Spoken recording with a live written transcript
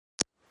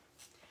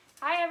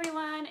Hi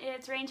everyone,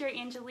 it's Ranger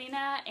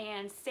Angelina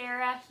and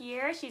Sarah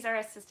here. She's our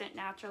assistant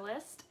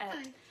naturalist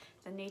at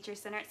the Nature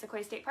Center at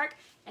Sequoia State Park,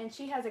 and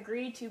she has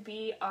agreed to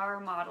be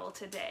our model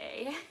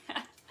today.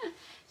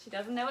 She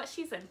doesn't know what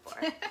she's in for.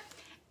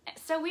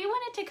 So we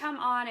wanted to come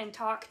on and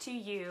talk to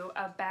you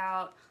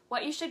about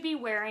what you should be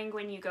wearing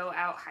when you go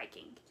out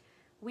hiking.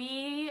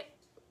 We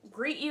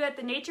greet you at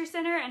the Nature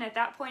Center, and at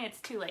that point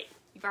it's too late.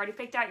 You've already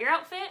picked out your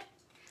outfit.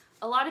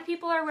 A lot of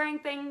people are wearing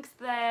things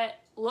that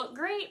look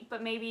great,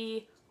 but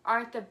maybe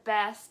aren't the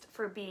best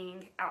for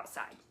being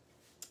outside.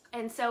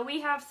 And so we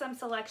have some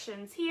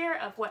selections here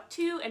of what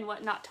to and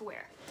what not to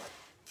wear.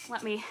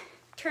 Let me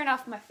turn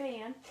off my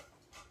fan.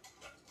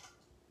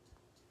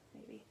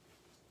 Maybe.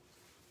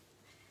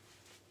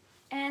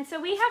 And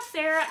so we have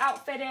Sarah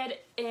outfitted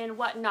in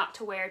what not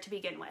to wear to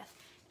begin with.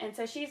 And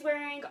so she's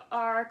wearing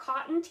our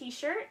cotton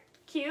t-shirt,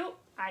 cute,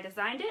 I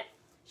designed it,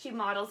 she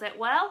models it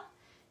well,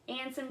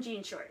 and some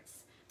jean shorts.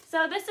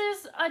 So this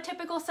is a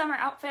typical summer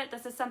outfit.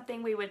 This is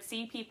something we would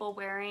see people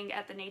wearing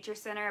at the Nature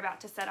Center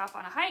about to set off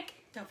on a hike.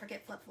 Don't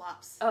forget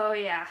flip-flops. Oh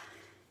yeah.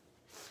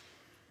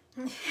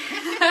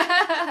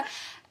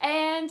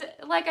 And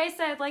like I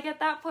said, at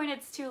that point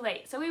it's too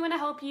late. So we want to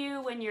help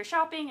you when you're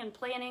shopping and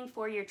planning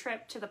for your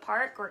trip to the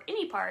park or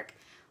any park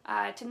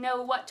to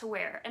know what to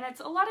wear. And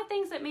it's a lot of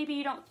things that maybe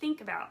you don't think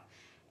about.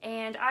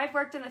 And I've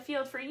worked in the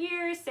field for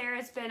years.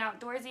 Sarah's been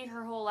outdoorsy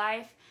her whole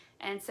life.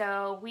 And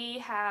so we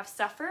have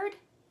suffered,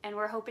 and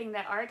we're hoping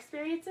that our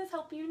experiences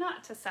help you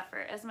not to suffer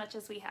as much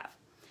as we have.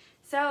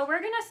 So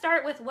we're gonna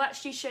start with what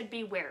she should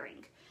be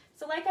wearing.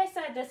 So like I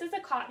said, this is a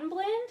cotton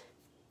blend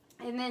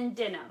and then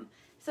denim.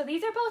 So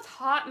these are both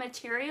hot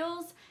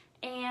materials,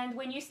 and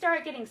when you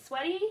start getting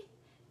sweaty,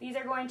 these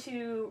are going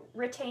to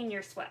retain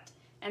your sweat,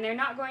 and they're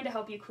not going to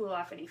help you cool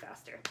off any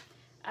faster.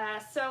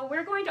 So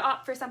we're going to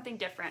opt for something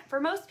different.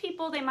 For most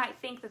people, they might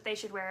think that they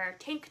should wear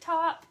a tank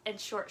top and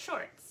short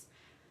shorts,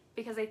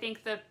 because I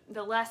think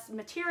the less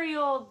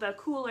material, the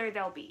cooler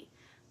they'll be.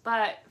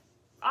 But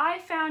I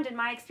found in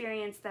my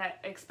experience that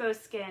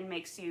exposed skin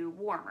makes you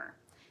warmer.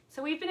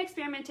 So we've been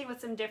experimenting with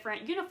some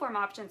different uniform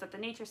options at the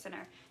Nature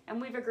Center, and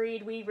we've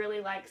agreed we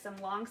really like some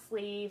long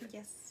sleeve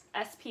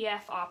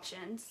SPF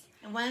options.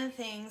 And one of the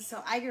things,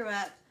 so I grew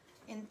up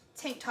in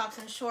tank tops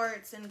and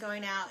shorts and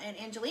going out, and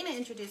Angelina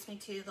introduced me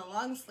to the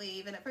long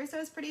sleeve, and at first I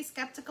was pretty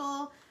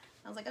skeptical.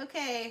 I was like,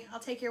 okay, I'll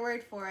take your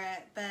word for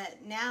it. But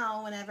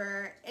now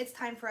whenever it's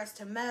time for us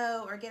to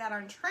mow or get out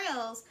on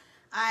trails,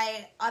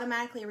 I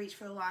automatically reach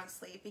for the long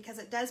sleeve because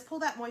it does pull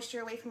that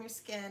moisture away from your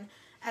skin,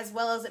 as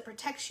well as it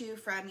protects you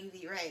from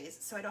UV rays.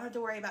 So I don't have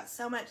to worry about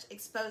so much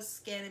exposed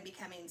skin and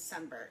becoming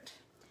sunburnt.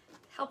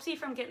 Helps you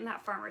from getting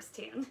that farmer's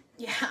tan.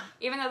 Yeah.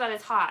 Even though that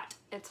is hot.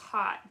 It's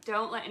hot.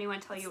 Don't let anyone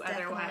tell you It's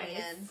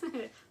otherwise.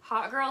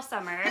 Hot girl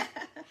summer.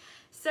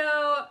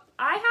 So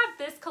I have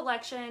this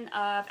collection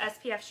of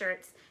SPF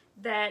shirts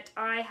that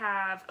I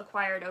have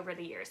acquired over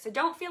the years. So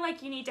don't feel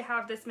like you need to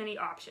have this many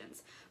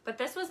options. But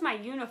this was my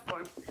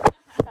uniform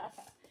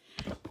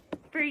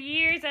for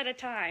years at a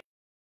time.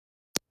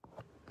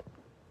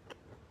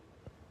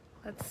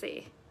 Let's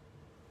see.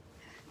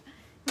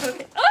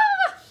 Okay.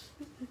 Ah!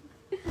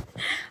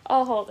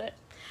 I'll hold it.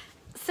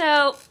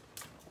 So,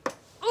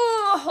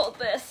 hold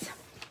this.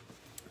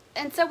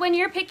 And so when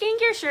you're picking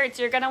your shirts,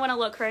 you're going to want to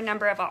look for a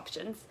number of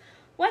options.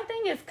 One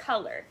thing is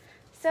color.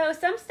 So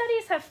some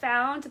studies have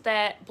found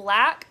that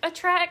black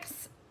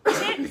attracts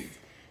ticks,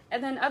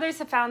 and then others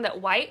have found that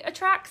white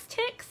attracts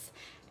ticks.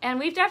 And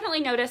we've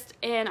definitely noticed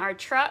in our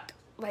truck,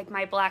 like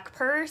my black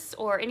purse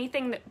or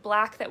anything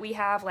black that we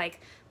have, like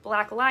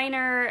black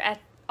liner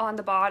on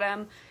the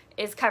bottom,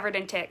 is covered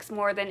in ticks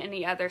more than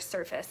any other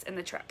surface in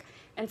the truck.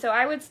 And so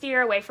I would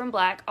steer away from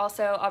black.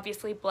 Also,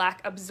 obviously,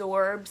 black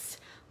absorbs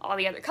all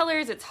the other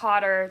colors. It's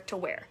hotter to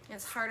wear.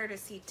 It's harder to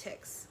see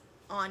ticks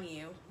on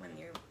you when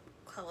your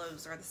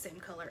clothes are the same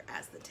color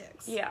as the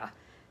ticks. Yeah.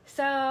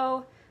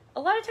 So a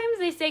lot of times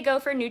they say go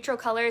for neutral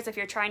colors if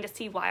you're trying to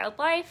see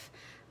wildlife,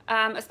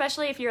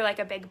 especially if you're like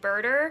a big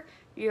birder.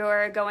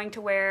 You're going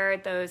to wear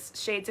those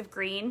shades of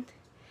green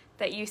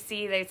that you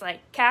see. There's like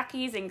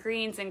khakis and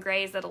greens and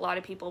grays that a lot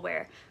of people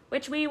wear,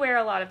 which we wear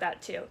a lot of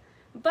that too.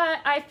 But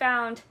I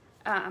found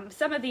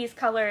some of these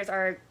colors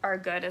are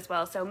good as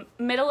well. So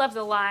middle of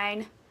the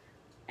line,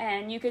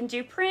 and you can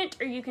do print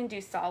or you can do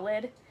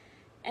solid.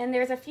 And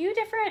there's a few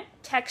different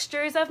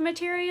textures of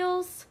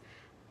materials.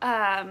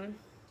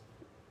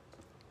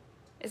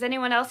 Is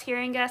anyone else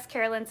hearing us?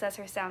 Carolyn says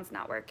her sound's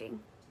not working.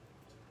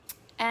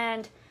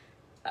 And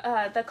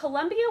the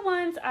Columbia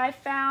ones I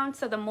found,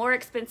 so the more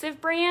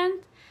expensive brand,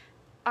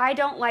 I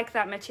don't like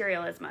that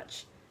material as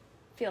much.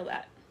 Feel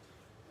that?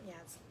 Yeah,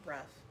 it's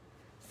rough.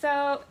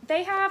 So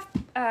they have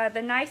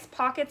the nice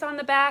pockets on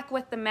the back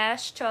with the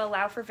mesh to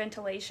allow for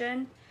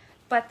ventilation,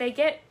 but they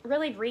get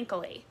really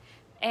wrinkly.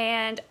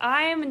 And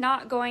I'm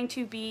not going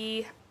to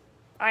be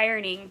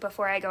ironing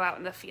before I go out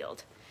in the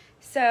field.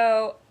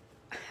 So,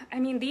 I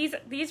mean, these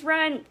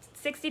run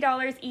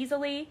 $60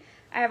 easily.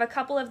 I have a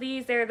couple of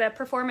these. They're the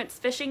performance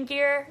fishing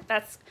gear.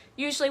 That's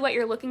usually what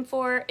you're looking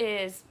for,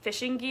 is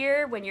fishing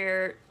gear when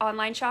you're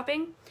online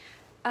shopping.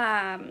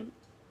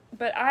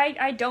 But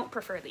I don't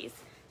prefer these.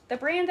 The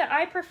brand that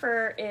I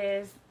prefer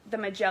is the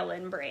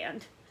Magellan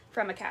brand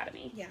from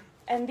Academy. Yeah.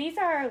 And these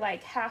are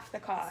like half the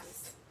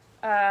cost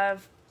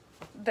of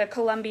the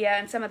Columbia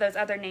and some of those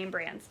other name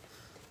brands.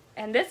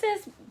 And this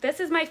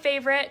is my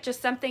favorite,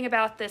 just something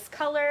about this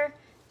color.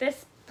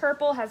 This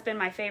purple has been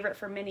my favorite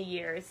for many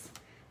years.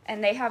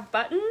 And they have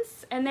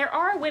buttons, and there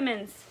are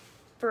women's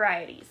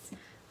varieties.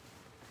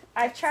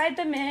 I've tried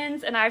the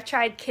men's and I've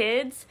tried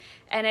kids,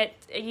 and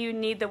you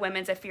need the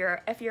women's if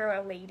you're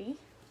a lady.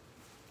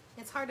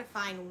 It's hard to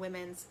find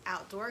women's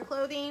outdoor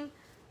clothing,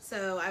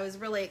 so I was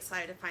really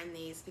excited to find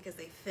these because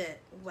they fit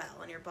well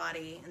on your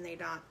body and they're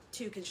not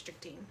too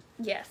constricting.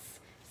 Yes.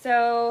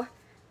 So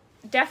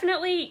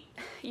definitely,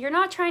 you're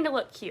not trying to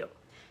look cute.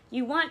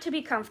 You want to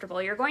be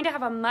comfortable. You're going to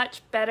have a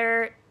much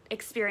better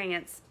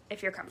experience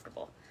if you're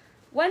comfortable.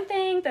 One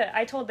thing that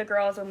I told the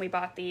girls when we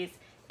bought these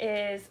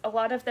is a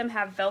lot of them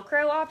have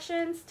Velcro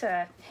options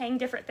to hang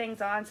different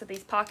things on, so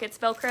these pockets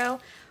Velcro.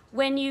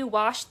 When you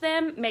wash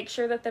them, make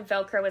sure that the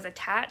Velcro is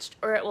attached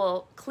or it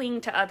will cling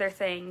to other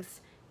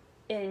things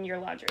in your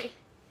laundry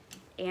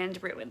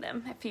and ruin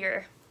them if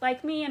you're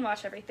like me and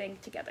wash everything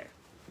together.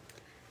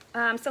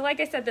 So like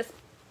I said, this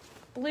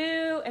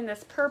blue and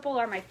this purple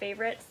are my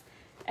favorites.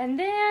 And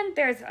then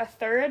there's a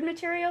third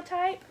material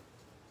type,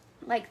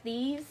 like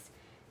these.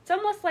 It's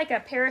almost like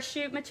a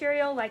parachute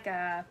material, like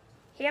a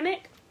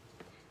hammock.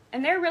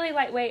 And they're really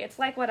lightweight. It's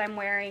like what I'm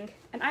wearing,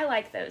 and I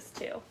like those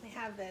too. They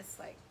have this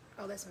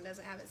this one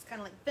doesn't have it. It's kind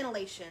of like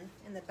ventilation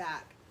in the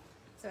back.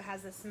 So it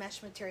has this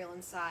mesh material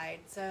inside,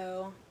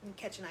 so you can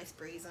catch a nice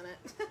breeze on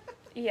it.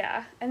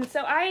 Yeah, and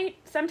so I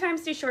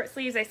sometimes do short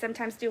sleeves, I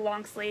sometimes do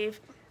long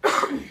sleeve,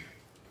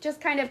 just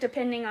kind of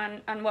depending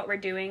on what we're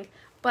doing.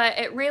 But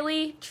it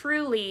really,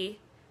 truly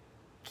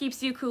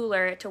keeps you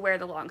cooler to wear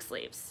the long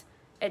sleeves.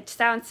 It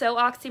sounds so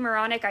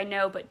oxymoronic, I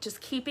know, but just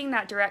keeping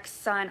that direct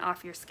sun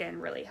off your skin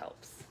really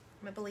helps.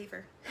 I'm a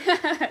believer.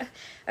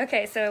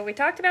 Okay, so we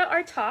talked about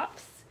our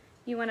tops.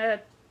 You want to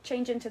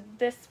change into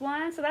this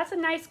one. So that's a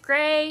nice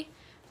gray,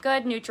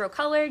 good neutral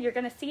color. You're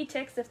going to see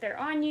ticks if they're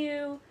on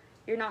you.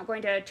 You're not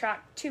going to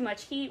attract too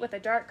much heat with a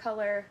dark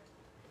color.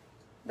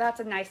 That's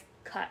a nice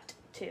cut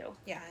too.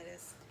 Yeah, it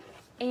is.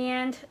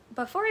 And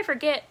before I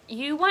forget,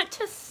 you want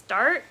to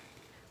start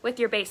with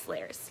your base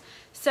layers.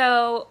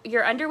 So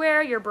your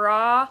underwear, your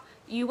bra,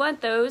 you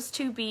want those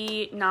to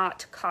be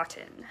not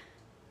cotton.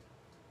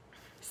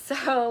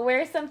 So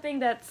wear something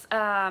that's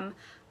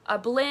a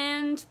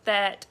blend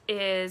that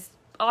is,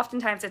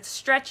 oftentimes it's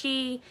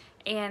stretchy,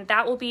 and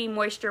that will be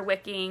moisture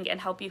wicking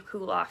and help you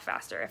cool off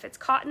faster. If it's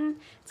cotton,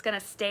 it's gonna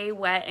stay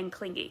wet and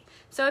clingy.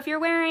 So if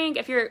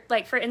you're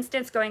like, for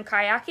instance, going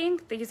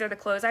kayaking, these are the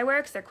clothes I wear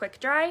because they're quick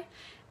dry.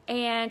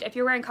 And if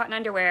you're wearing cotton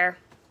underwear,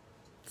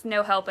 it's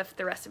no help if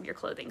the rest of your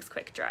clothing's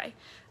quick dry.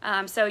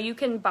 So you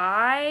can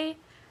buy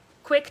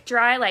quick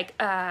dry, like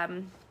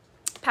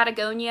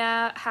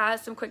Patagonia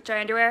has some quick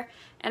dry underwear.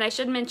 And I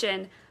should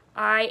mention,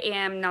 I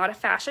am not a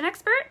fashion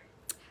expert.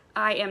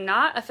 I am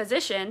not a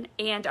physician,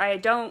 and I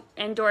don't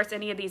endorse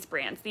any of these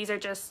brands. These are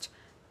just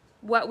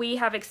what we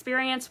have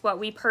experienced, what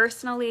we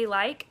personally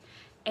like,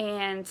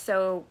 and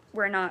so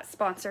we're not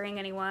sponsoring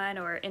anyone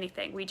or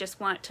anything. We just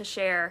want to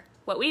share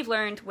what we've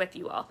learned with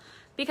you all,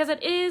 because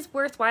it is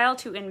worthwhile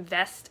to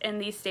invest in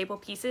these staple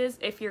pieces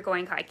if you're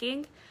going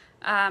hiking.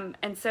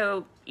 And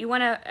so you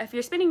want to, if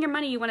you're spending your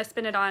money, you want to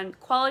spend it on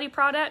quality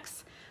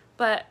products,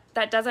 but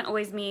that doesn't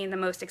always mean the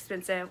most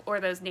expensive or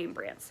those name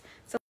brands.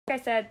 So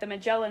like I said, the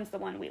Magellan's the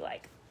one we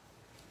like.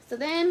 So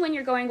then when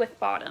you're going with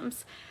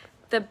bottoms,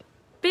 the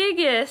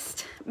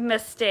biggest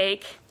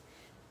mistake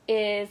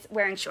is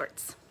wearing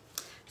shorts.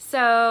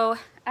 So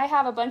I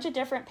have a bunch of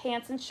different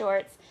pants and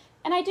shorts,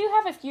 and I do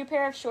have a few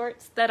pair of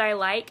shorts that I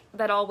like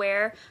that I'll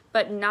wear,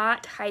 but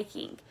not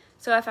hiking.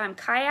 So if I'm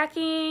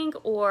kayaking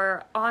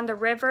or on the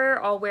river,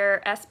 I'll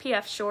wear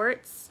SPF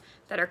shorts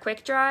that are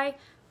quick dry,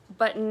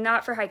 but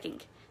not for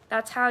hiking.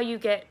 That's how you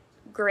get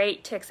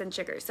great ticks and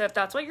chiggers. So if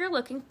that's what you're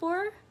looking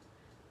for,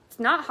 it's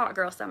not hot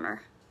girl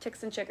summer,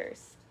 ticks and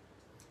chiggers.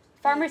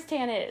 Farmer's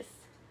tan is.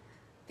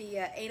 The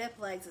 8-up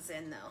legs is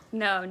in though.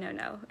 No,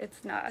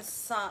 it's not. The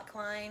sock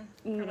line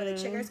where the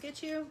chiggers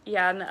get you?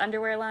 Yeah, and the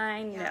underwear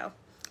line, Yeah.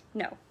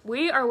 No.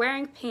 We are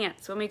wearing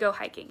pants when we go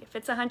hiking. If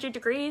it's 100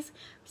 degrees,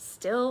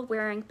 still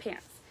wearing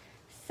pants.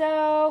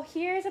 So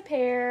here's a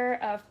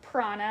pair of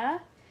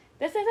Prana.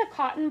 This is a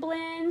cotton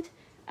blend.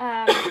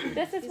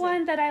 This is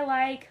one that I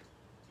like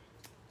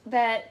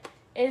that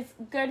is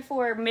good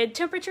for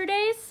mid-temperature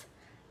days.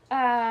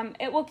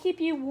 It will keep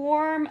you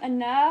warm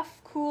enough,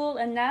 cool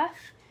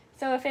enough.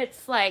 So if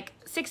it's like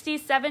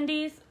 60s,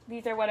 70s,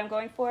 these are what I'm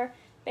going for.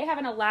 They have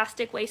an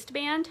elastic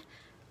waistband.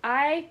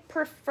 I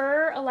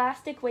prefer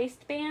elastic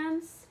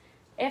waistbands.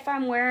 If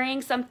I'm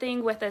wearing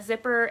something with a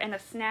zipper and a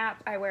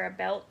snap, I wear a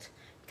belt.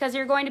 Because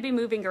you're going to be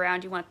moving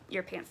around, you want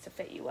your pants to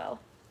fit you well.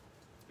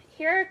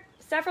 Here are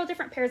several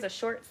different pairs of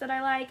shorts that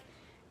I like.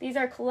 These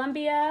are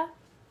Columbia.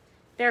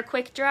 They're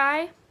quick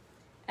dry.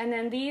 And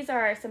then these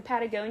are some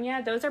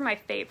Patagonia. Those are my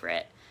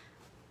favorite.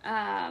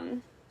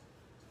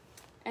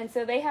 And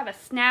so they have a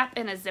snap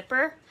and a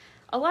zipper.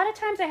 A lot of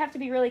times I have to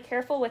be really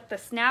careful with the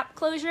snap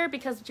closure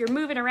because you're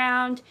moving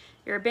around,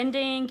 you're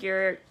bending,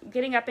 you're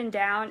getting up and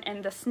down,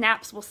 and the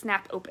snaps will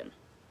snap open.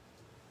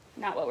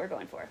 Not what we're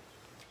going for.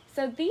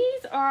 So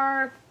these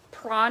are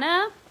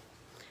Prana,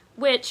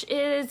 which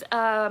is,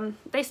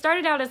 they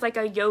started out as like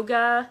a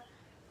yoga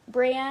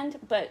brand,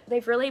 but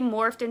they've really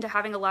morphed into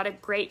having a lot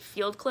of great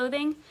field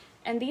clothing.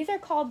 And these are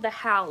called the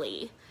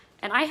Halley.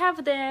 And I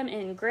have them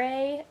in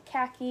gray,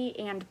 khaki,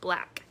 and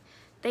black.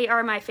 They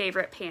are my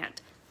favorite pant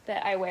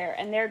that I wear,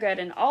 and they're good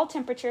in all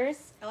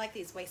temperatures. I like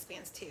these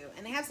waistbands too,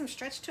 and they have some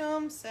stretch to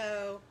them,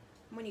 so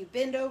when you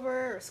bend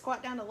over or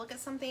squat down to look at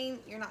something,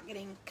 you're not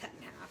getting cut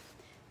in half.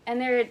 And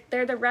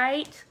they're the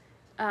right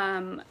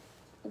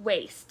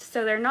waist,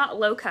 so they're not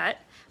low cut,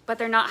 but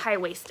they're not high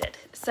waisted,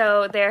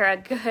 so they're a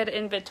good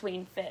in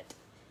between fit.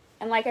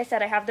 And like I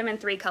said, I have them in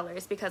 3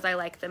 colors because I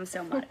like them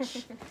so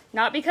much.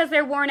 Not because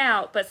they're worn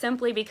out, but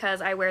simply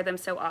because I wear them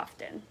so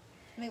often.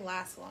 And they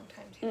last a long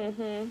time too.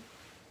 Mm-hmm.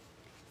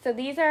 So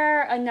these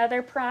are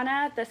another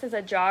Prana. This is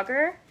a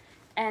jogger,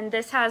 and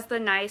this has the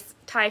nice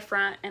tie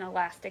front and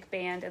elastic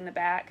band in the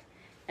back,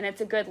 and it's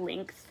a good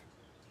length.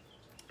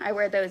 I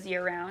wear those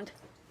year round.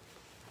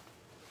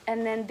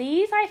 And then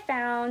these I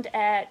found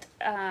at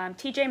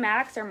TJ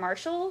Maxx or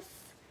Marshall's,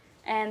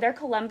 and they're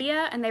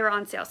Columbia, and they were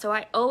on sale. So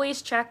I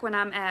always check when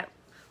I'm at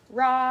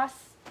Ross,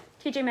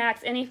 TJ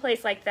Maxx, any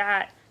place like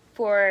that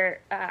for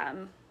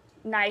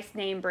nice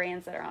name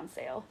brands that are on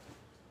sale.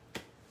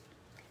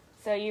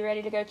 So you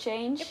ready to go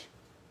change? Yep.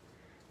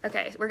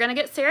 Okay, we're gonna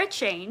get Sarah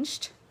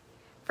changed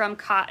from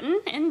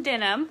cotton and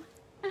denim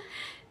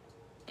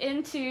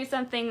into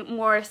something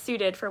more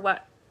suited for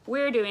what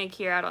we're doing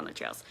here out on the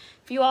trails.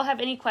 If you all have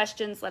any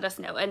questions, let us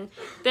know. And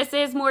this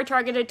is more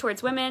targeted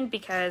towards women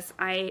because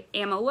I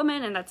am a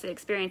woman and that's the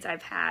experience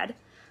I've had.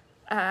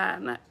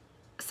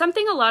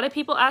 Something a lot of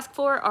people ask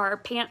for are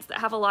pants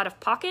that have a lot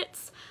of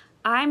pockets.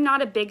 I'm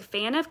not a big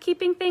fan of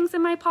keeping things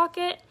in my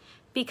pocket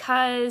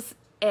because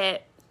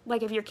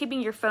like if you're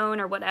keeping your phone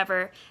or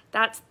whatever,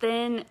 that's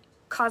then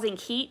causing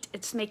heat.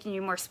 It's making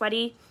you more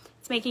sweaty.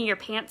 It's making your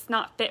pants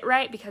not fit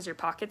right because your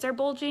pockets are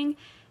bulging.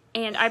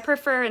 And I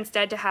prefer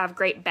instead to have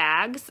great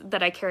bags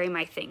that I carry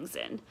my things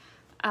in.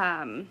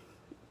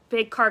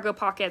 Big cargo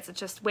pockets, it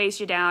just weighs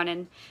you down,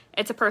 and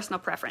it's a personal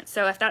preference.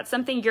 So if that's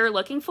something you're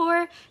looking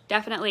for,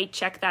 definitely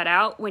check that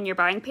out when you're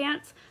buying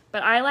pants.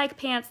 But I like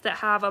pants that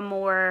have a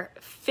more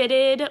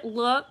fitted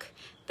look,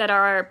 that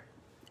are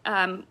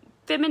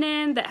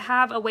feminine, that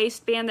have a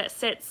waistband that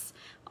sits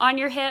on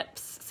your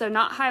hips, so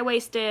not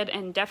high-waisted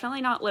and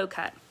definitely not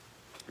low-cut,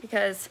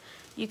 because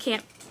you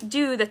can't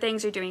do the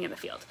things you're doing in the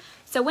field.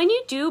 So when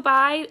you do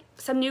buy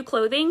some new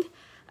clothing,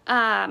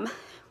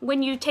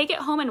 when you take it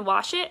home and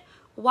wash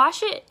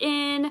it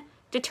in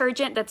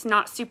detergent that's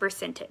not super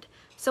scented.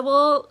 So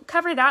we'll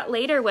cover that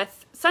later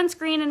with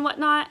sunscreen and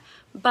whatnot,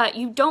 but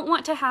you don't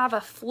want to have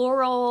a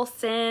floral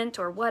scent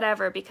or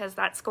whatever because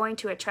that's going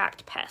to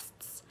attract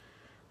pests.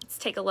 Let's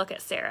take a look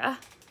at Sarah.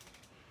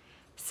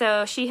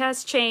 So she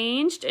has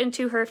changed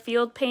into her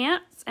field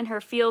pants and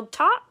her field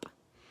top.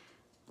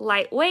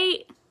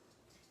 Lightweight.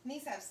 And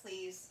these have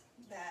sleeves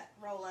that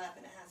roll up,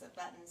 and it has a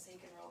button so you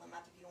can roll them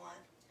up if you want.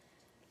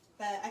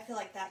 But I feel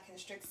like that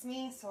constricts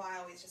me, so I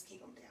always just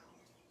keep them down.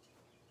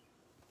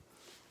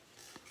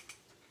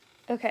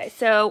 Okay,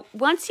 so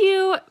once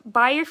you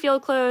buy your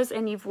field clothes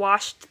and you've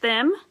washed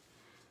them,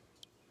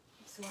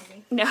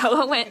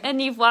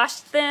 and you've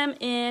washed them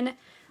in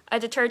a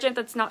detergent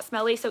that's not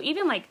smelly, so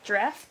even like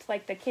Dreft,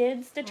 like the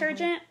kids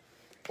detergent,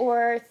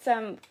 or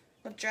some...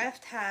 Well,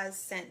 Dreft has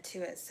scent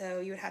to it, so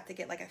you would have to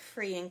get like a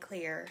free and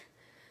clear,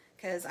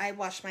 because I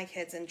wash my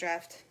kids in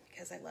Dreft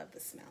because I love the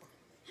smell.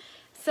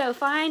 So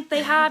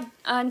they have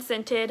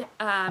unscented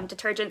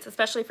detergents,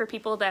 especially for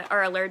people that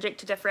are allergic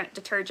to different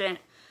detergent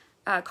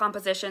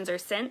compositions or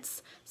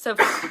scents. So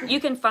you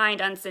can find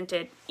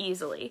unscented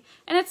easily.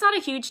 And it's not a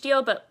huge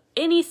deal, but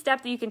any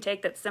step that you can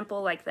take that's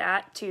simple like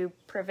that to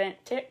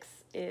prevent ticks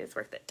is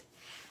worth it.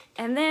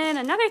 And then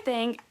another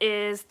thing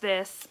is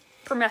this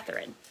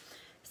permethrin.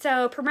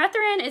 So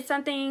permethrin is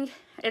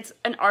it's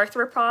an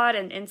arthropod,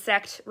 an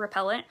insect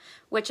repellent,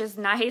 which is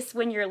nice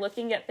when you're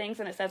looking at things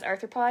and it says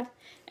arthropod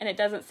and it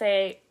doesn't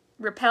say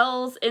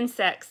repels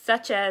insects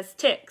such as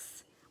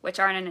ticks, which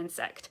aren't an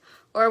insect.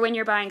 Or when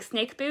you're buying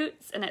snake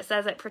boots and it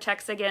says it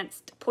protects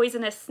against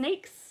poisonous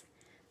snakes,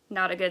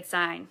 not a good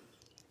sign.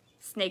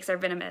 Snakes are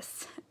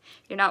venomous.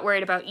 You're not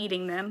worried about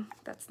eating them.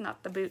 That's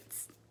not the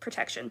boot's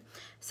protection.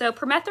 So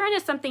permethrin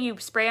is something you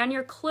spray on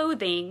your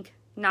clothing,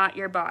 not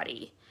your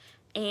body.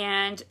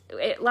 And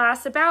it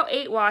lasts about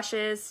 8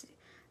 washes,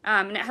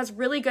 and it has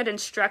really good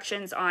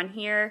instructions on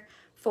here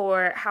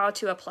for how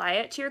to apply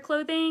it to your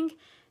clothing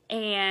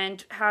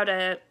and how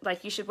to,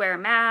 like, you should wear a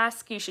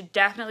mask, you should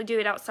definitely do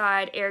it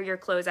outside, air your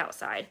clothes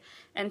outside.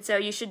 And so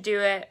you should do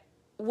it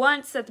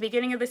once at the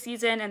beginning of the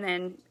season and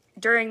then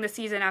during the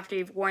season after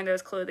you've worn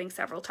those clothing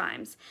several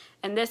times.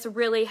 And this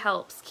really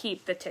helps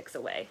keep the ticks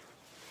away.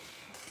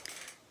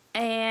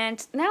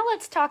 And now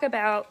let's talk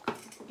about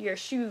your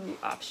shoe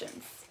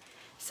options.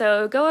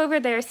 So go over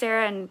there,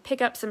 Sarah, and pick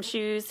up some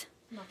shoes.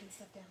 Knocking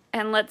stuff down.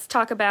 And let's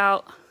talk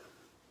about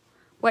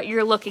what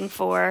you're looking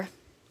for.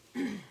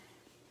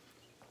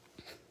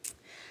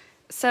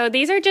 So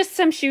these are just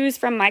some shoes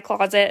from my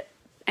closet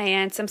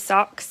and some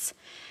socks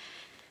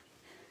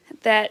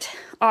that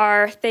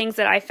are things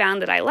that I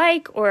found that I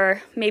like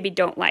or maybe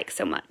don't like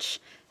so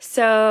much.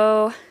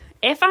 So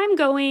if I'm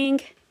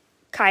going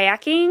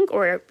kayaking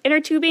or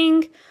inner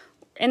tubing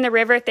in the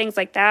river, things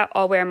like that,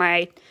 I'll wear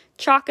my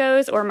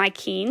Chacos or my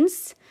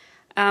Keens.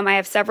 I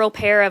have several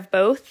pair of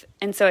both,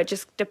 and so it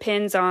just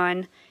depends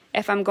on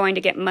if I'm going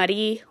to get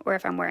muddy or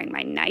if I'm wearing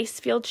my nice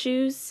field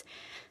shoes.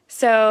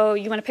 So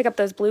you want to pick up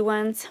those blue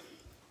ones.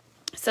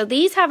 So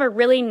these have a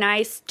really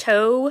nice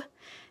toe,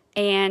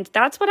 and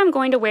that's what I'm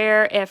going to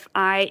wear if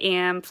I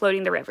am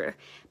floating the river,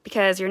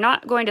 because you're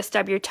not going to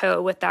stub your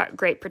toe with that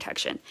great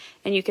protection.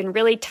 And you can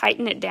really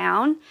tighten it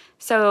down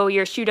so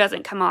your shoe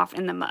doesn't come off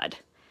in the mud.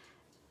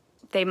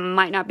 They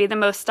might not be the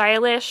most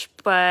stylish,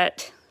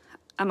 but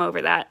I'm over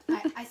that.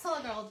 I saw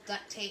a girl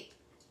duct tape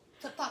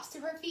flip-flops to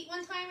her feet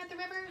one time at the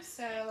river,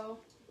 so...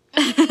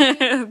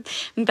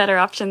 Better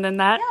option than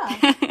that.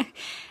 Yeah.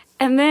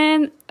 And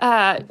then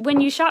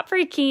when you shop for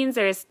your Keens,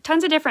 there's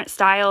tons of different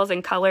styles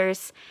and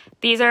colors.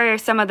 These are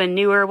some of the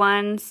newer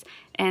ones,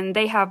 and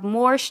they have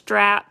more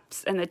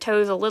straps and the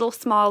toe's a little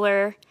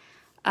smaller.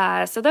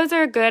 So those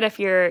are good if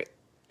you're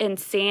in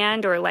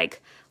sand or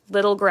like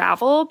little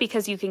gravel,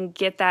 because you can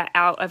get that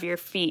out of your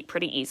feet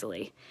pretty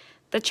easily.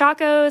 The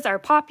Chacos are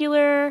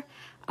popular.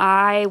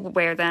 I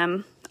wear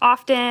them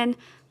often.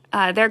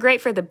 They're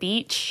great for the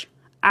beach.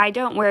 I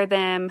don't wear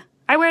them.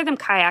 I wear them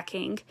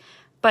kayaking,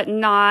 but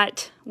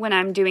not when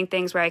I'm doing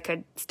things where I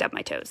could stub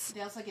my toes.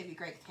 They also give you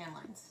great tan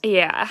lines.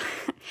 Yeah.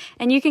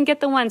 And you can get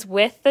the ones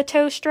with the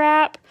toe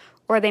strap,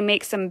 or they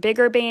make some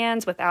bigger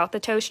bands without the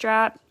toe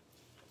strap.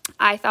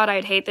 I thought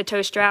I'd hate the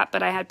toe strap,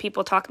 but I had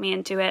people talk me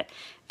into it,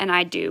 and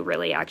I do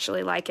really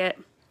actually like it.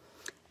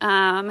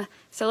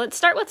 So let's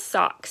start with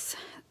socks.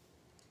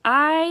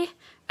 I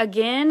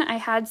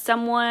had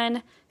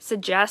someone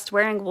suggest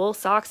wearing wool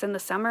socks in the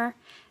summer,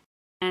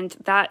 and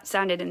that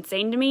sounded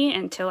insane to me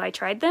until I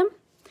tried them.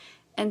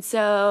 And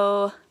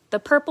so the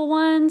purple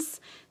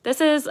ones,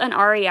 this is an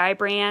REI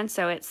brand,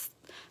 so it's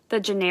the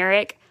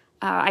generic.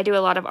 I do a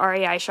lot of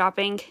REI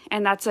shopping,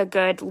 and that's a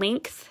good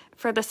length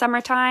for the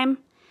summertime.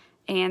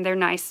 And they're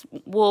nice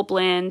wool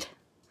blend.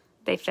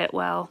 They fit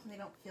well. They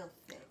don't feel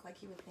thick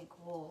like you would think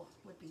wool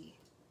would be.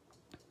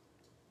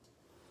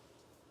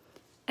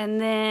 And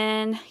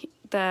then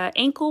the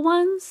ankle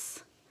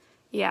ones.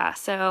 Yeah,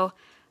 so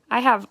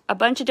I have a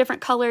bunch of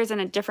different colors and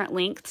at different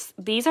lengths.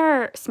 These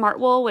are Smart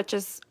Wool, which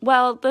is,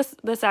 well,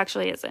 this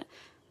actually isn't.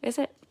 Is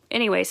it?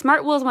 Anyway,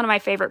 Smart Wool is one of my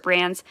favorite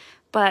brands,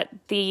 but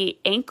the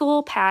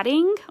ankle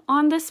padding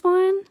on this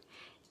one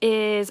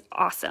is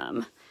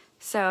awesome.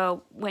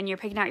 So when you're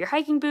picking out your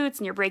hiking boots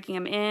and you're breaking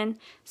them in,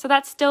 so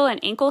that's still an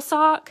ankle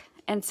sock.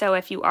 And so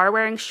if you are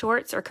wearing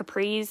shorts or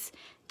capris,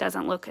 it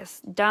doesn't look as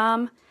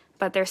dumb,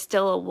 but they're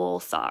still a wool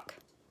sock.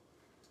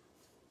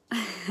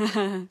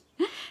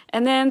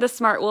 And then the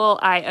Smart Wool,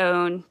 I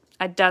own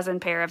a dozen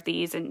pair of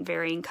these in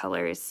varying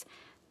colors.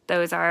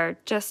 Those are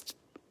just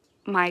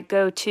my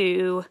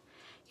go-to.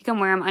 You can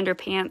wear them under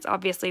pants.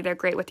 Obviously, they're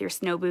great with your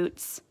snow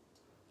boots.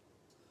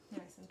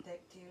 Nice and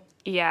thick, too.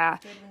 Yeah.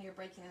 Good when you're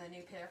breaking in a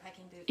new pair of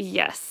hiking boots.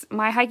 Yes.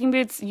 My hiking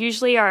boots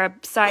usually are a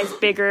size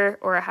bigger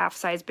or a half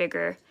size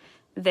bigger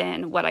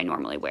than what I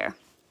normally wear.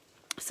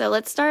 So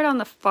let's start on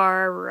the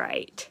far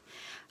right.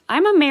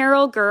 I'm a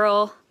Merrell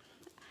girl.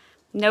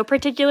 No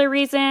particular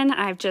reason.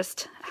 I've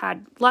just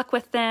had luck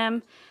with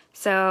them.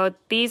 So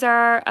these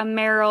are a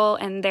Merrell,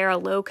 and they're a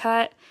low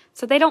cut.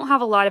 So they don't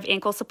have a lot of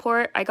ankle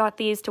support. I got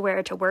these to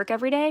wear to work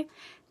every day.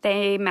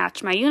 They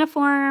match my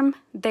uniform.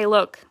 They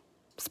look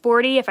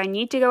sporty. If I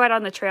need to go out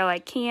on the trail, I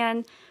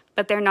can,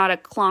 but they're not a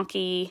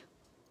clunky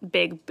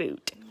big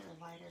boot. They're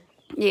lighter.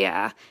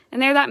 Yeah, and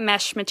they're that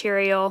mesh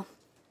material.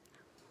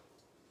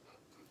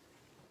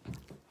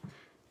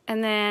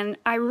 And then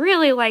I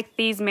really like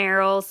these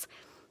Merrells.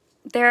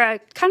 They're a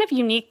kind of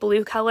unique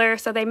blue color,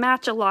 so they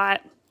match a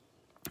lot.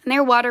 And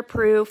they're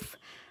waterproof.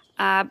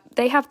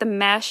 They have the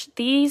mesh.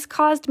 These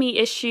caused me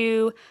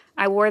issue.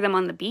 I wore them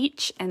on the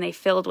beach, and they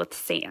filled with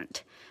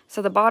sand.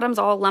 So the bottom's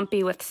all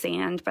lumpy with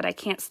sand, but I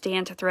can't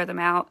stand to throw them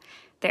out.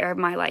 They're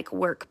my, like,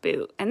 work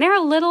boot. And they're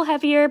a little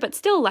heavier, but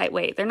still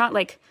lightweight. They're not,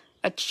 like,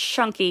 a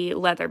chunky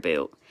leather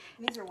boot.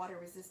 These are water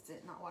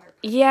resistant, not waterproof.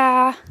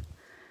 Yeah.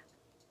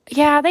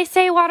 Yeah, they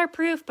say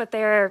waterproof, but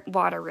they're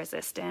water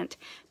resistant.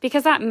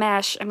 Because that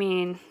mesh, I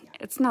mean,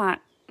 it's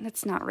not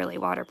really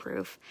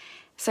waterproof.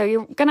 So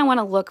you're going to want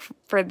to look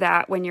for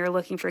that when you're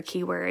looking for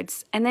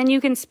keywords. And then you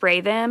can spray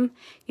them.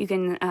 You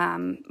can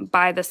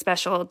buy the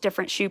special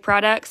different shoe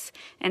products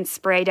and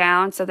spray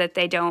down so that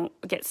they don't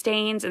get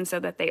stains and so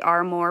that they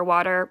are more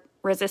water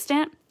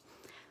resistant.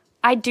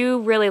 I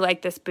do really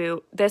like this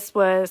boot. This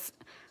was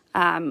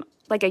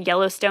like a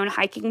Yellowstone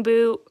hiking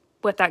boot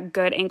with that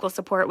good ankle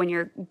support when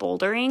you're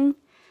bouldering.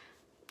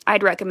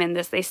 I'd recommend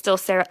this. They still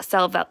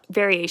sell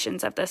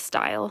variations of this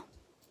style.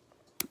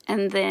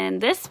 And then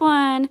this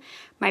one,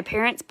 my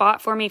parents bought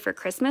for me for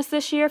Christmas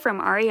this year from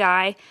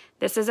REI.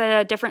 This is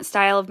a different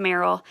style of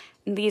Merrell.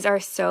 And these are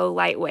so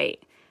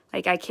lightweight.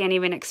 Like, I can't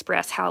even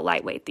express how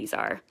lightweight these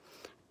are.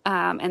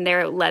 And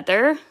they're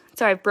leather.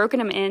 So I've broken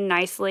them in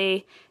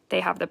nicely. They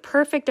have the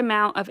perfect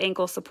amount of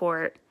ankle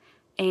support.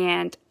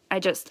 And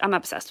I'm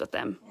obsessed with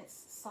them.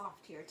 It's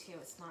soft here too.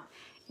 It's not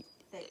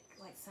thick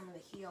like some of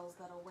the heels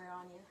that'll wear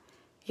on you.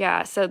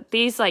 Yeah, so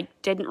these like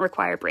didn't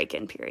require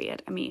break-in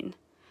period. I mean,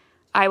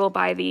 I will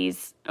buy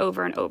these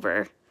over and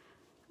over.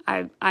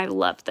 I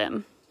love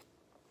them.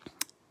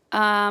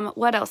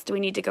 What else do we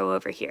need to go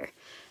over here?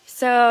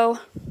 So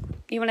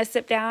you want to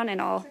sit down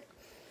and I'll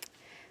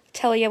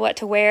tell you what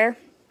to wear.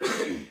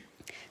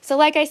 So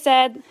like I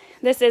said,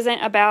 this isn't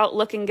about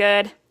looking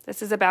good.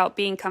 This is about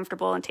being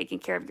comfortable and taking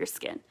care of your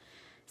skin.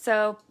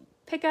 So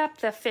pick up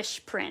the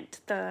fish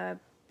print.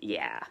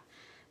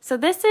 So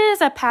this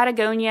is a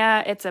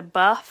Patagonia. It's a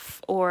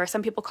buff, or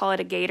some people call it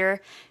a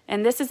gator.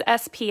 And this is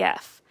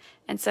SPF.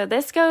 And so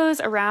this goes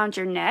around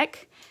your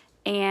neck.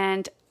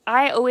 And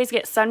I always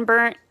get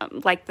sunburnt.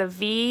 Like the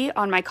V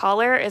on my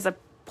collar is a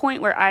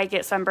point where I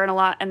get sunburnt a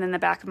lot, and then the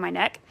back of my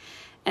neck.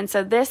 And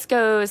so this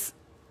goes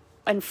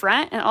in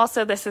front. And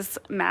also this is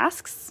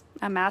masks.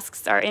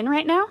 Masks are in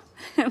right now.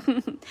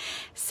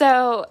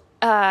 So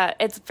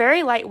it's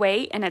very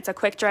lightweight, and it's a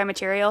quick dry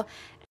material.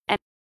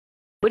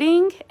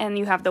 And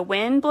you have the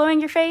wind blowing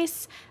your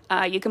face,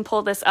 you can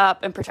pull this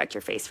up and protect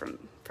your face from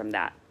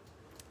that.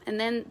 And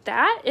then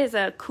that is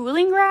a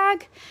cooling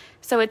rag.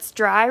 So it's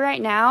dry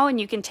right now, and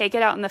you can take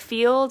it out in the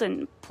field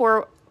and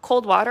pour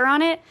cold water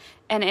on it,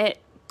 and it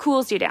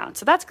cools you down.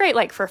 So that's great,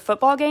 like for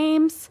football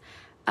games,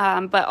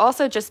 but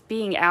also just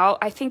being out.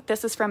 I think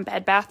this is from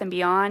Bed Bath &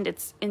 Beyond.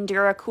 It's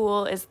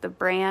EnduraCool is the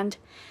brand,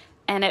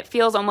 and it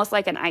feels almost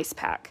like an ice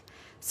pack.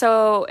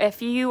 So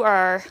if you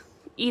are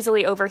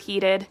easily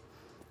overheated,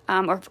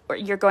 or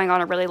you're going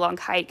on a really long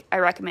hike, I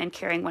recommend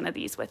carrying one of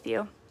these with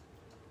you.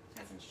 It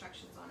has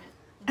instructions on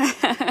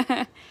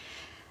it.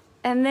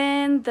 And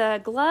then the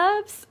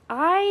gloves,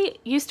 I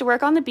used to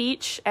work on the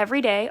beach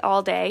every day,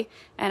 all day,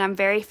 and I'm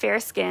very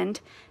fair-skinned,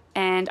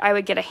 and I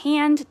would get a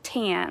hand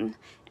tan,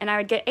 and I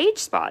would get age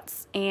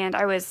spots, and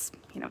I was,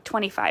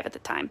 25 at the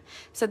time.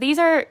 So these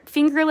are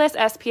fingerless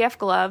SPF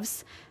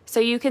gloves, so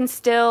you can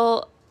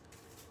still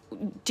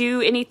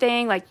do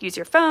anything like use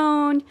your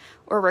phone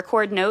or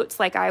record notes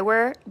like I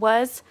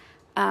was,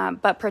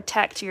 but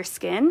protect your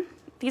skin.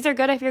 These are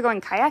good if you're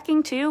going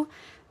kayaking too,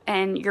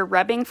 and you're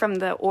rubbing from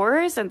the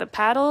oars and the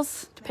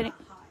paddles. Depending.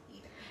 They're not hot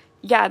either.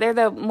 Yeah, they're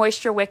the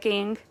moisture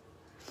wicking,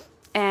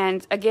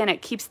 and again,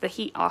 it keeps the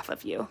heat off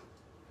of you.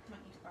 I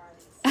might need to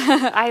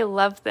borrow these. I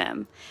love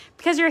them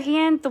because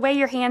the way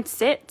your hand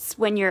sits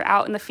when you're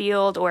out in the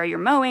field or you're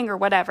mowing or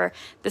whatever,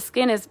 the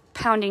skin is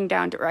pounding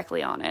down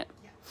directly on it.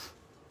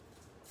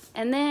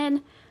 And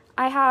then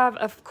I have,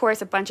 of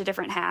course, a bunch of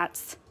different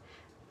hats.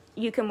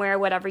 You can wear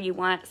whatever you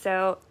want.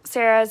 So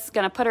Sarah's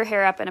going to put her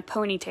hair up in a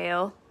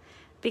ponytail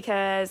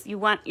because you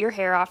want your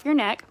hair off your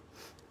neck.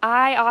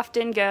 I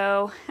often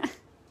go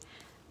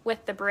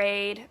with the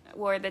braid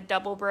or the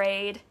double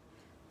braid.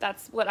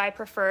 That's what I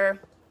prefer.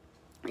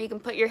 You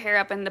can put your hair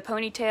up in the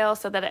ponytail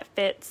so that it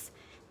fits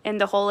in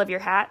the hole of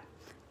your hat.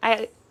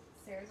 Sarah's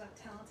not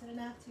talented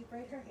enough to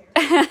braid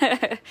her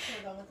hair.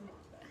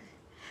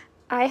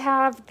 I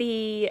have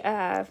the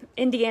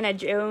Indiana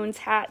Jones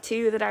hat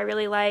too that I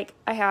really like.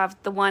 I have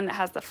the one that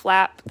has the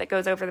flap that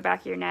goes over the back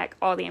of your neck,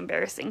 all the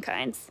embarrassing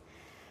kinds.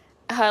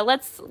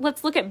 Let's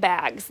look at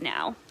bags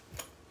now.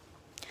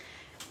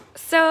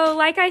 So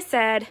like I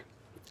said,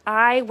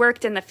 I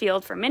worked in the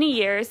field for many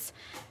years,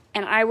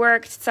 and I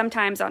worked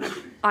sometimes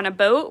on a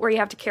boat where you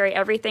have to carry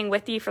everything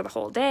with you for the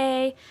whole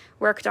day,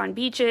 worked on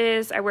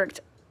beaches, I worked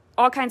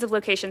all kinds of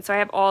locations, so I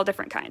have all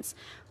different kinds.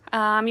 You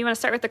want to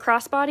start with the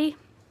crossbody?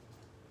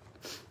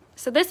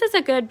 So this is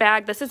a good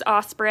bag. This is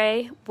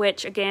Osprey,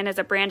 which again is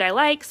a brand I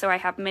like, so I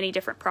have many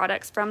different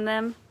products from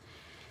them.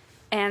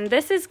 And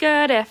this is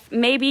good if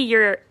maybe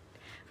you're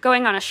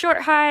going on a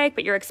short hike,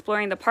 but you're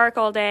exploring the park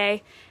all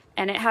day,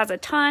 and it has a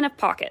ton of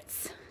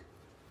pockets.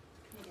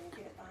 You can get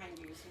it behind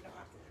you so you don't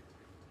have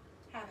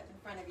to have it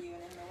in front of you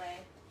and in the way.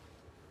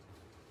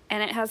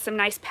 And it has some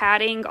nice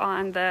padding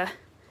on the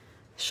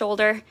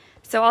shoulder.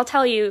 So I'll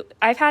tell you,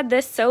 I've had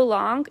this so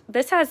long.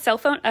 This has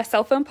a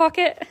cell phone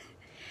pocket.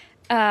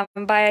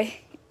 By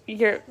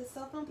your The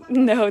cell phone pocket?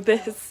 no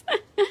this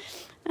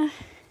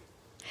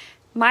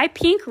my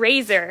pink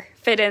razor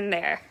fit in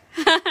there.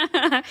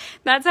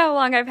 That's how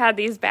long I've had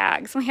these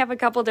bags. We have a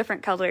couple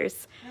different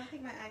colors. I don't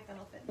think my iPhone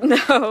will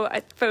fit.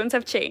 No, phones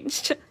have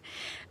changed.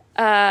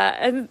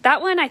 And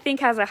that one I think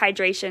has a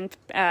hydration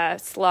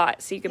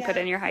slot, so you can put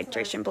in your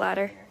hydration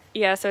bladder.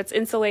 Yeah, so it's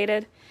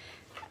insulated.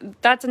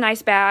 That's a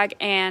nice bag,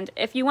 and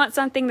if you want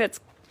something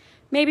that's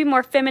maybe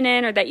more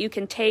feminine or that you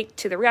can take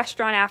to the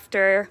restaurant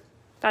after,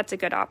 that's a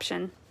good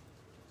option.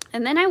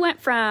 And then I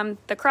went from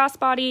the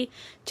crossbody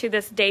to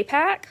this day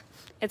pack.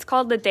 It's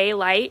called the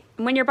Daylight.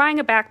 And when you're buying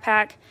a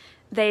backpack,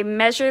 they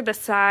measure the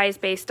size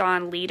based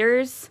on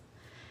liters.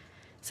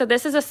 So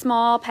this is a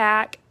small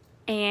pack,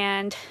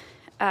 and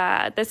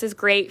This is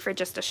great for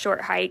just a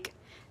short hike,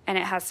 and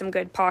it has some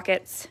good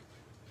pockets.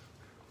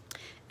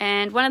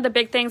 And one of the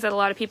big things that a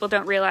lot of people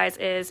don't realize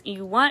is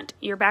you want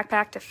your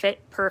backpack to fit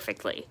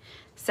perfectly.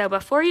 So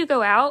before you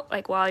go out,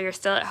 like while you're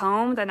still at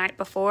home the night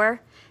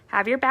before,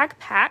 have your bag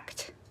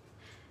packed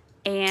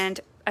and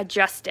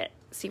adjust it.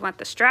 So you want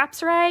the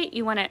straps right,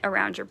 you want it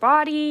around your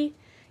body,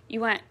 you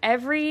want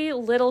every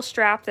little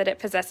strap that it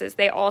possesses.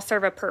 They all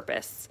serve a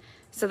purpose.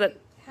 So that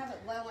have it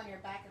low on your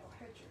back, it'll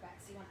hurt your back,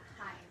 so you want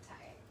it high and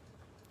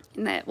tight.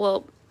 And that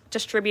will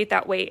distribute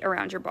that weight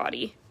around your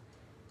body.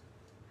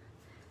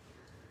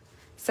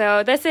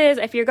 So this is,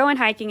 if you're going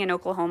hiking in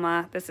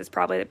Oklahoma, this is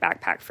probably the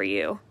backpack for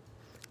you.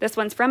 This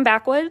one's from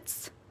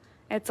Backwoods.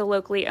 It's a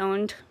locally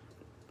owned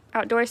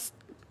outdoors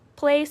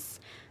place.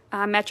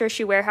 Metro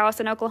Shoe Warehouse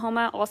in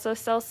Oklahoma also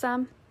sells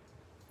some.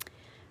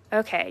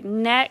 Okay,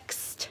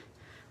 next,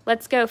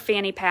 let's go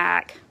fanny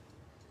pack.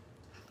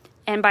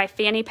 And by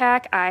fanny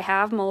pack, I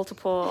have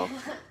multiple.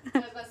 I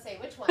was about to say,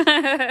 which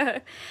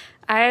one?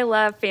 I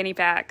love fanny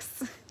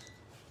packs. I'm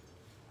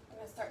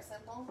going to start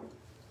simple.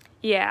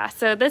 Yeah,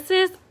 so this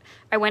is,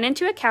 I went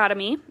into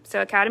Academy.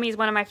 So Academy is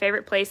one of my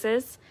favorite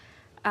places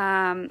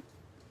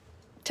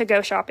to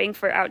go shopping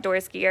for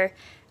outdoors gear.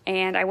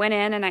 And I went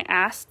in and I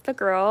asked the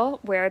girl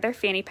where their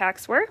fanny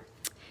packs were,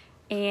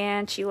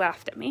 and she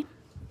laughed at me.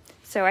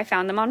 So I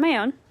found them on my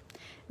own.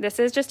 This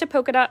is just a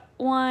polka dot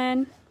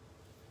one.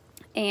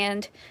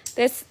 And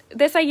this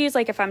I use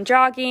like if I'm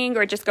jogging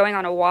or just going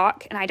on a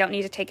walk and I don't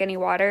need to take any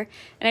water,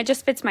 and it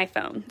just fits my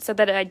phone so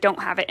that I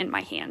don't have it in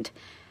my hand.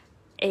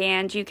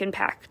 And you can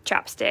pack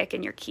chapstick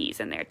and your keys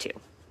in there too.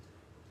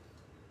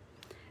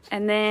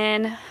 And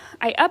then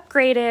I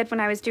upgraded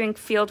when I was doing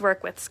field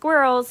work with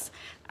squirrels.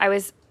 I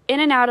was in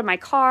and out of my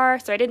car,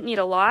 so I didn't need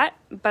a lot,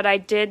 but I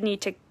did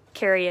need to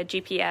carry a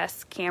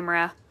GPS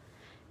camera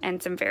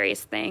and some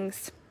various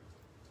things.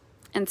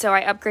 And so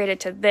I upgraded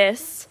to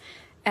this.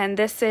 And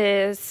this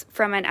is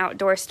from an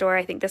outdoor store.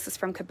 I think this is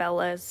from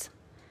Cabela's.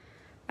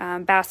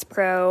 Bass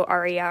Pro,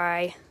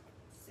 REI.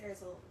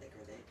 Sarah's a little thicker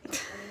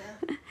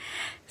than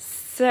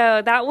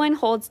So that one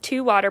holds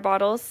 2 water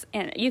bottles.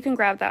 And you can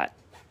grab that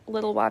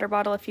little water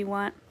bottle if you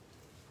want.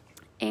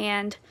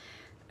 And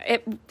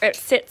it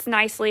sits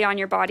nicely on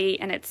your body,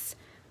 and it's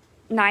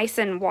nice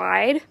and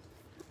wide.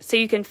 So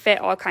you can fit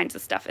all kinds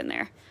of stuff in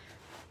there.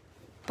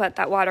 But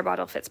that water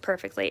bottle fits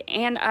perfectly.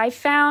 And I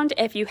found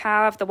if you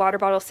have the water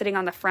bottle sitting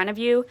on the front of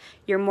you,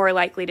 you're more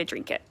likely to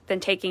drink it than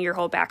taking your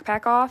whole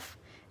backpack off.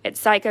 It's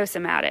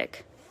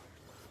psychosomatic.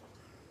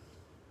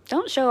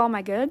 Don't show all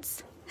my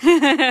goods.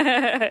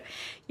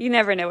 You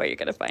never know what you're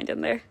going to find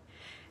in there.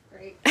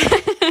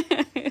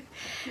 Great.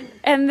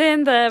 And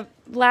then the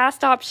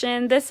last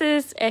option, this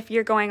is if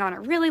you're going on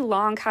a really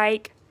long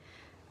hike.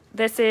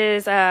 This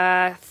is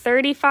a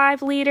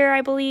 35 liter,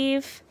 I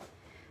believe.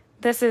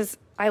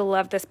 I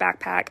love this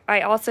backpack. I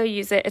also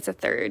use it, it's a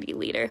 30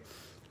 liter.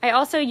 I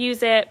also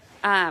use it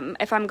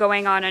if I'm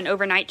going on an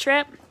overnight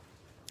trip.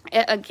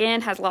 It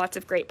again has lots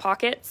of great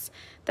pockets.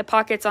 The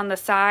pockets on the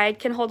side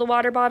can hold a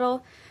water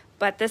bottle,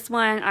 but this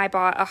one I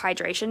bought a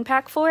hydration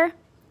pack for.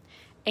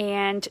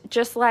 And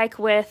just like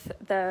with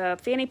the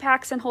fanny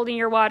packs and holding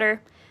your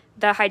water,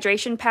 the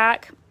hydration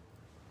pack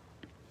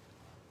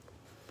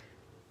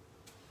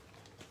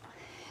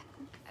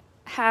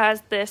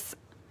has this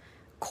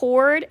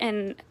cord,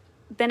 and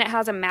then it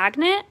has a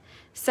magnet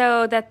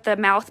so that the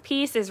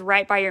mouthpiece is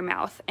right by your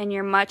mouth, and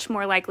you're much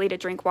more likely to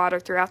drink water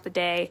throughout the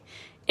day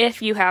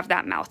if you have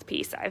that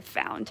mouthpiece, I've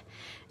found.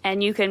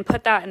 And you can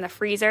put that in the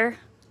freezer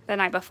the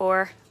night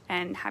before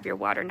and have your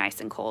water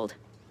nice and cold.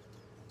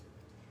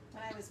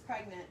 When I was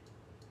pregnant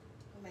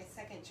with my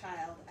second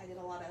child, I did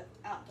a lot of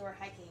outdoor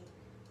hiking,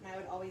 and I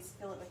would always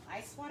fill it with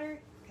ice water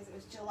because it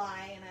was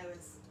July and I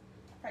was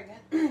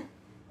pregnant.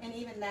 And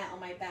even that on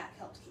my back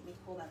helped keep me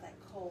cool, that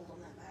cold on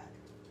that back.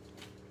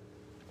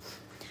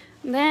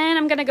 Then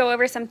I'm going to go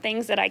over some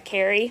things that I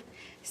carry.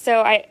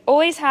 So I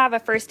always have a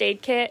first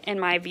aid kit in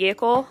my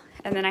vehicle,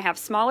 and then I have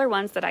smaller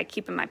ones that I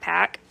keep in my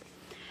pack.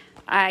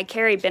 I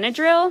carry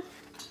Benadryl.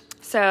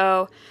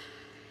 So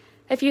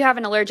if you have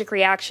an allergic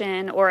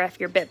reaction or if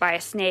you're bit by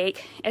a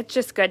snake, it's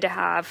just good to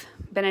have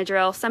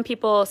Benadryl. Some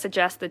people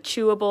suggest the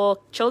chewable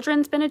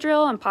children's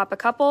Benadryl and pop a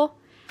couple.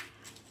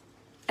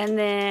 And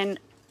then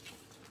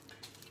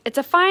it's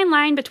a fine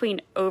line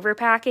between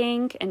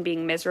overpacking and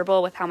being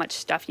miserable with how much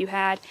stuff you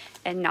had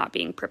and not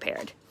being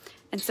prepared.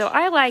 And so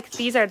I like,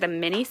 these are the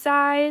mini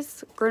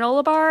size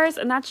granola bars,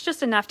 and that's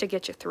just enough to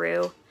get you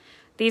through.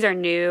 These are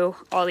new,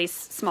 all these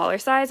smaller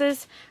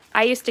sizes.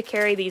 I used to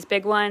carry these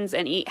big ones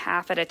and eat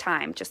half at a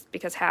time just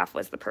because half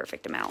was the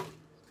perfect amount.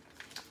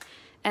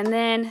 And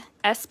then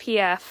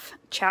SPF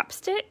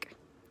chapstick.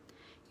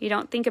 You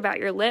don't think about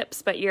your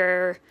lips, but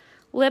your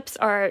lips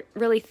are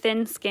really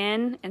thin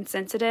skin and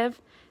sensitive.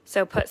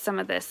 So put some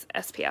of this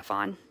SPF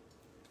on.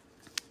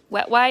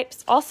 Wet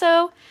wipes.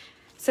 Also,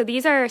 so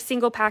these are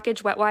single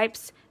package wet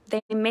wipes.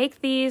 They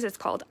make these, it's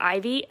called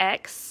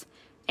IVX,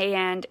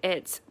 and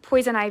it's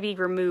poison ivy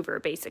remover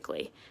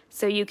basically.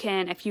 So you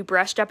can, if you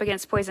brushed up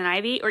against poison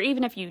ivy, or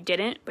even if you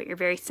didn't but you're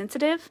very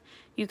sensitive,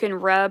 you can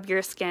rub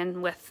your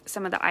skin with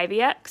some of the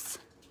IVX.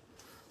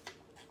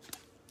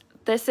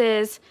 This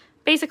is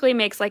basically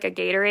makes like a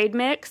Gatorade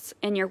mix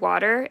in your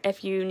water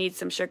if you need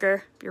some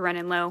sugar, if you're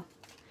running low,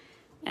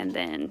 and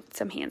then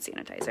some hand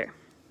sanitizer.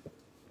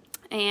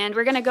 And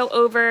we're gonna go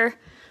over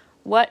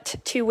what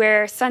to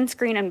wear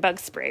sunscreen and bug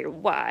spray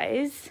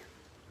wise.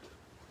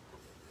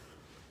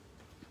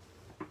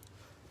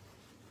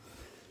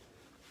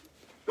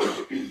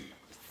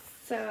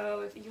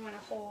 So if you want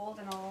to hold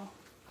and I'll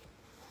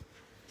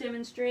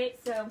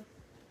demonstrate. So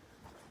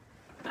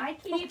I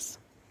keep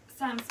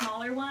some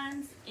smaller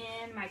ones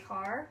in my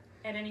car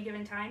at any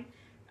given time,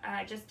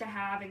 just to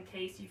have in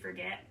case you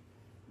forget.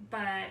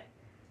 But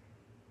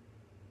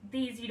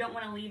these you don't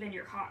want to leave in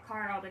your hot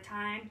car all the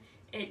time.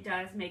 It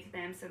does make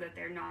them so that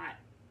they're not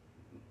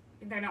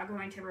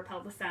going to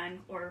repel the sun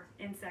or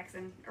insects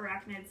and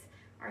arachnids,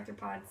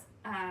 arthropods.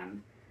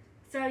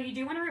 So you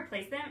do want to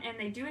replace them, and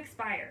they do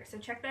expire. So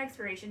check the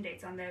expiration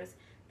dates on those,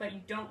 but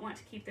you don't want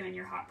to keep them in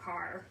your hot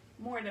car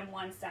more than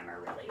one summer,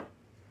 really.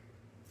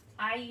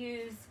 I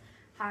use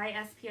high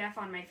SPF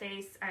on my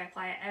face. I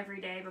apply it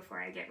every day before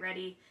I get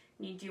ready,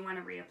 and you do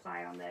want to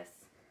reapply on this.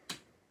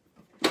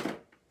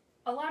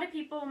 A lot of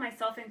people,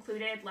 myself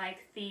included,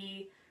 like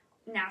the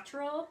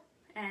natural,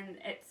 and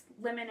it's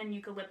lemon and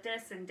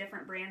eucalyptus, and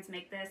different brands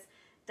make this.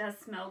 Does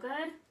smell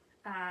good.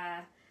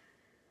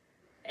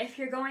 If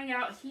you're going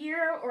out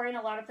here or in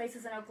a lot of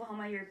places in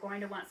Oklahoma, you're going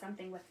to want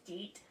something with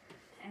DEET,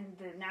 and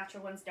the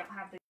natural ones don't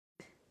have the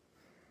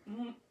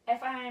DEET.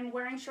 If I'm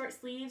wearing short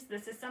sleeves,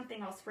 this is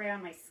something I'll spray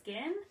on my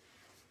skin,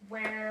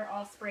 where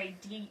I'll spray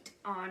DEET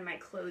on my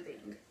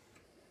clothing.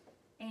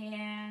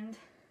 And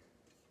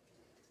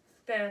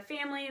the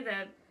family,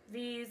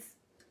 these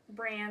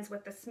brands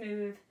with the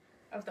smooth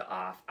of the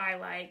off, I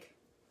like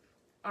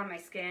on my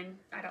skin.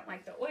 I don't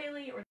like the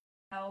oily or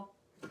the gel.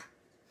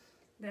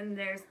 Then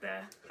there's the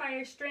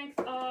higher strength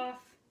off.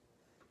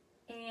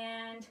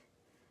 And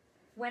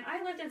when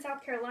I lived in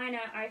South Carolina,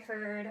 I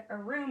heard a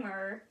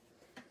rumor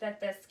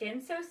that the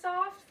Skin So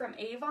Soft from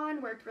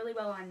Avon worked really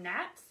well on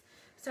gnats.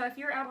 So if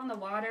you're out on the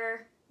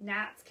water,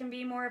 gnats can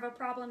be more of a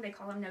problem. They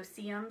call them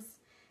no-see-ums.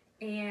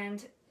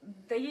 And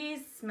these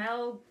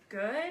smell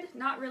good,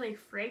 not really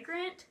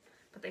fragrant,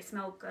 but they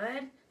smell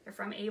good. They're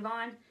from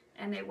Avon,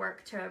 and they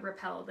work to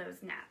repel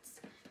those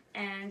gnats.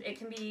 And it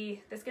can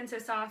be, the Skin So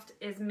Soft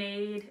is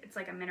made, it's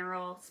like a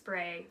mineral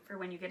spray for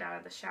when you get out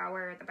of the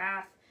shower or the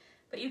bath,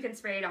 but you can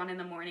spray it on in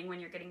the morning when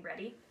you're getting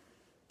ready.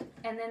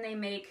 And then they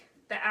make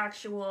the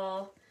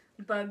actual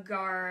bug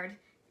guard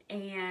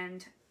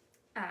and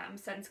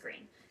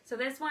sunscreen. So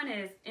this one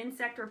is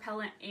insect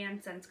repellent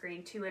and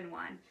sunscreen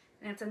 2-in-1.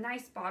 And it's a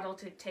nice bottle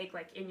to take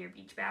like in your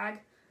beach bag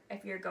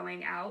if you're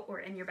going out, or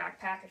in your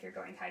backpack if you're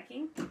going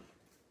hiking.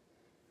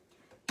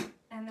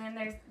 And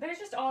then there's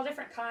just all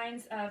different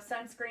kinds of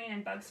sunscreen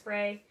and bug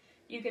spray.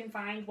 You can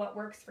find what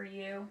works for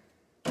you.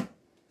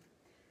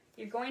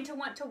 You're going to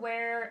want to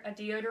wear a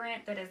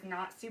deodorant that is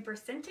not super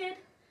scented.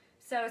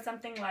 So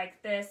something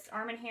like this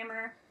Arm &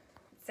 Hammer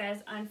says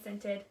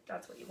unscented.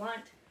 That's what you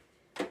want.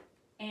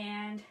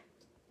 And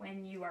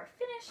when you are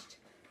finished,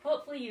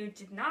 hopefully you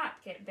did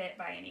not get bit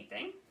by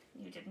anything.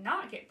 You did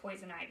not get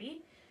poison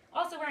ivy.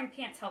 Also, wearing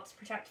pants helps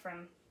protect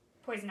from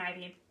poison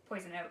ivy and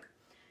poison oak.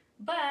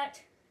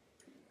 But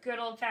good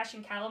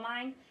old-fashioned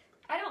calamine,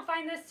 I don't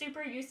find this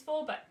super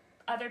useful, but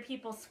other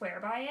people swear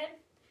by it,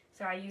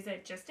 so I use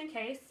it just in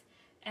case.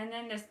 And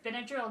then this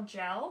Benadryl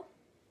gel,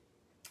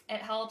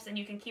 it helps, and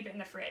you can keep it in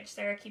the fridge.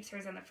 Sarah keeps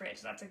hers in the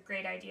fridge. That's a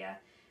great idea.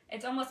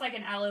 It's almost like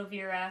an aloe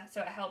vera,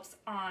 so it helps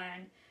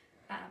on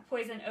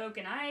poison oak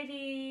and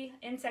ivy,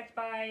 insect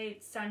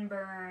bites,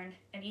 sunburn,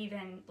 and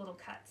even little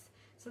cuts.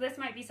 So this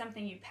might be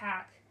something you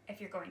pack if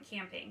you're going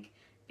camping,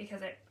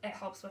 because it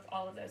helps with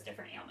all of those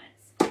different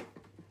ailments.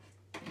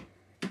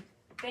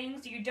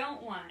 Things you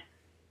don't want.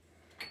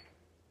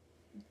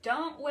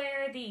 Don't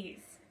wear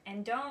these,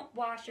 and don't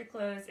wash your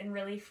clothes in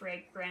really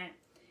fragrant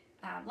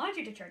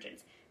laundry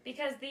detergents,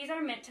 because these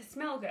are meant to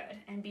smell good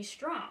and be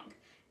strong,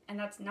 and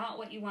that's not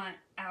what you want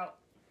out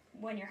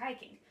when you're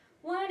hiking.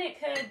 One, it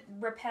could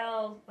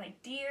repel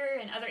like deer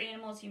and other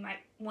animals you might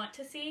want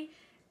to see,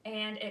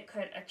 and it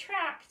could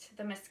attract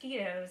the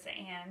mosquitoes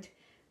and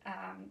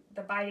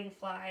the biting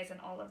flies and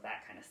all of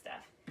that kind of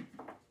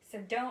stuff. So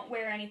don't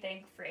wear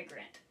anything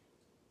fragrant.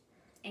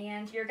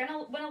 And you're going to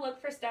want to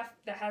look for stuff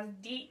that has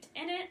DEET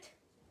in it,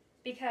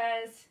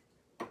 because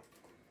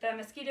the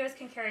mosquitoes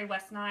can carry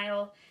West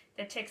Nile,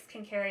 the ticks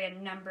can carry a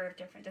number of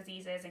different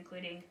diseases,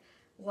 including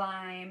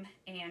Lyme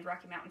and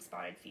Rocky Mountain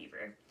spotted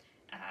fever.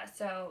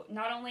 So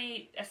not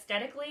only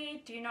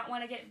aesthetically do you not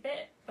want to get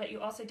bit, but you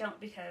also don't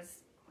because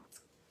it's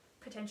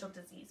potential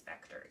disease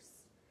vectors.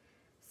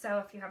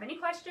 So if you have any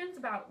questions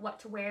about what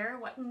to wear,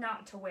 what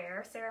not to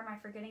wear, Sarah, am I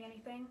forgetting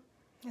anything?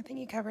 I think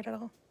you covered it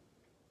all.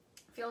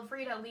 Feel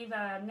free to leave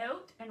a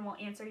note and we'll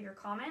answer your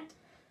comment,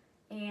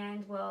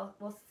 and we'll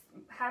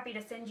happy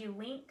to send you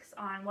links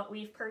on what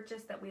we've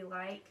purchased that we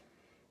like,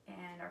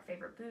 and our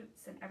favorite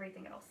boots and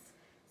everything else.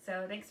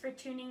 So thanks for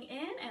tuning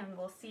in, and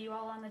we'll see you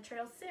all on the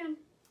trails soon.